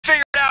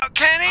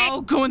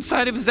I'll go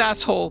inside of his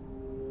asshole,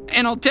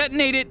 and I'll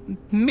detonate it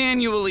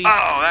manually.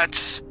 Oh,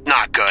 that's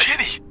not good.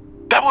 Kenny,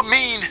 that would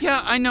mean...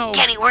 Yeah, I know.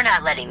 Kenny, we're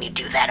not letting you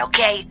do that,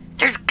 okay?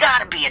 There's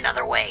gotta be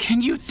another way.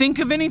 Can you think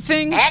of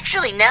anything?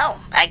 Actually,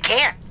 no, I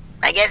can't.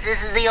 I guess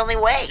this is the only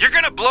way. You're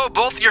gonna blow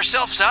both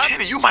yourselves up?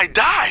 Kenny, you might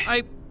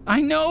die. I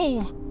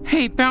know.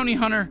 Hey, Bounty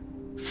Hunter.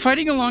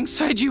 Fighting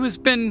alongside you has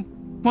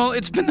been, well,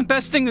 it's been the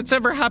best thing that's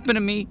ever happened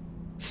to me.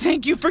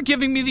 Thank you for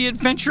giving me the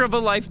adventure of a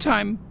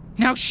lifetime.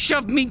 Now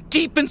shove me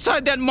deep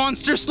inside that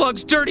monster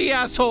slug's dirty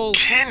asshole.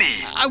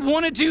 Kenny! I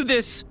want to do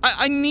this.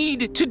 I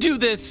need to do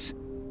this.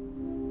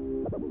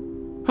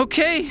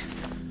 Okay.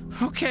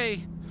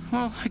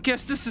 Well, I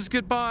guess this is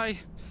goodbye.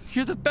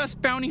 You're the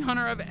best bounty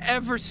hunter I've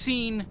ever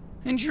seen,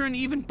 and you're an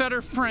even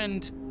better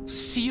friend.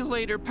 See you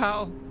later,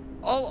 pal.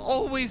 I'll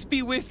always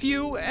be with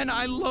you, and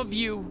I love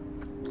you.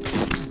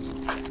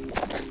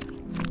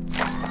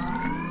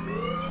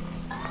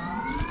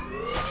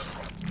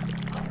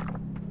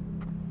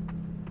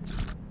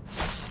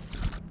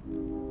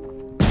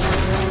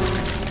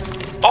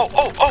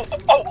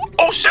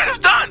 Oh, shit, it's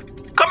done!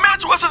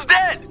 Comantuous is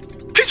dead!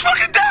 He's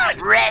fucking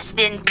dead! Rest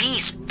in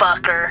peace,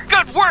 fucker.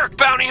 Good work,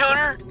 Bounty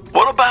Hunter!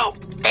 What about...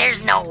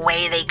 There's no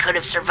way they could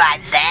have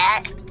survived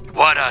that.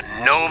 What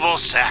a noble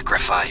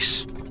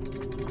sacrifice.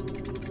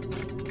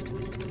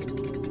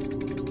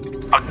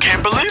 I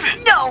can't believe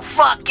it! No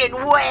fucking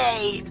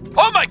way!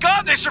 Oh my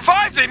god, they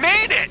survived! They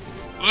made it!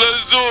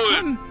 Let's do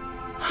it!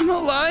 I'm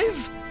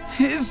alive?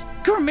 Is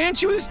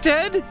Garmantuous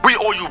dead? We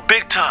owe you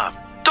big time.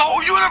 The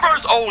whole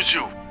universe owes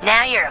you!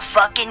 Now you're a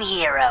fucking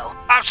hero.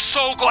 I'm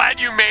so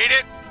glad you made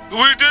it!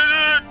 We did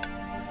it!